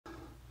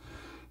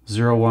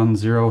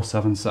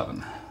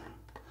01077.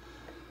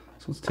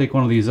 So let's take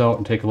one of these out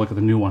and take a look at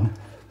the new one.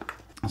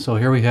 So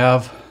here we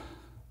have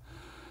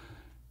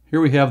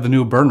the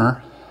new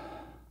burner.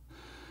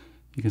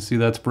 You can see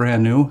that's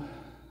brand new.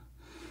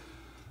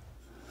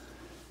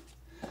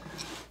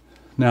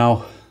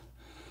 Now,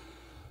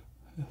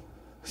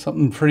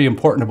 something pretty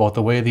important about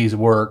the way these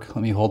work.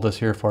 Let me hold this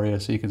here for you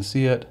so you can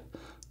see it.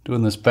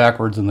 Doing this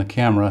backwards in the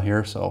camera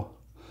here. So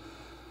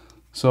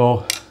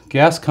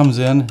gas comes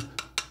in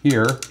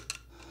here,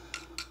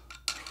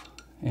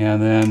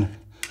 and then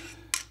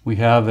we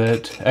have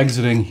it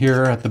exiting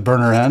here at the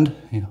burner end,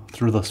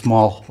 through the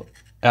small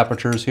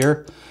apertures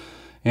here.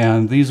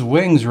 And these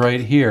wings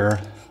right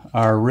here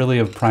are really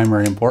of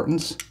primary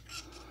importance.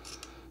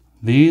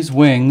 These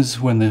wings,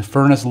 when the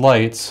furnace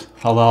lights,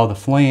 allow the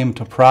flame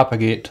to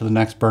propagate to the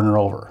next burner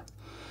over,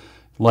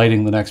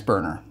 lighting the next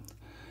burner.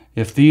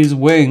 If these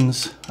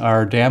wings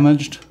are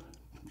damaged,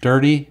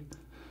 dirty,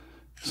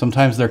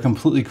 sometimes they're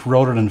completely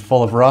corroded and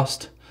full of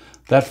rust,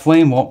 that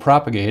flame won't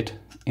propagate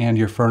and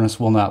your furnace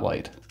will not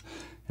light.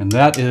 And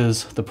that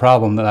is the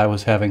problem that I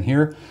was having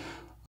here.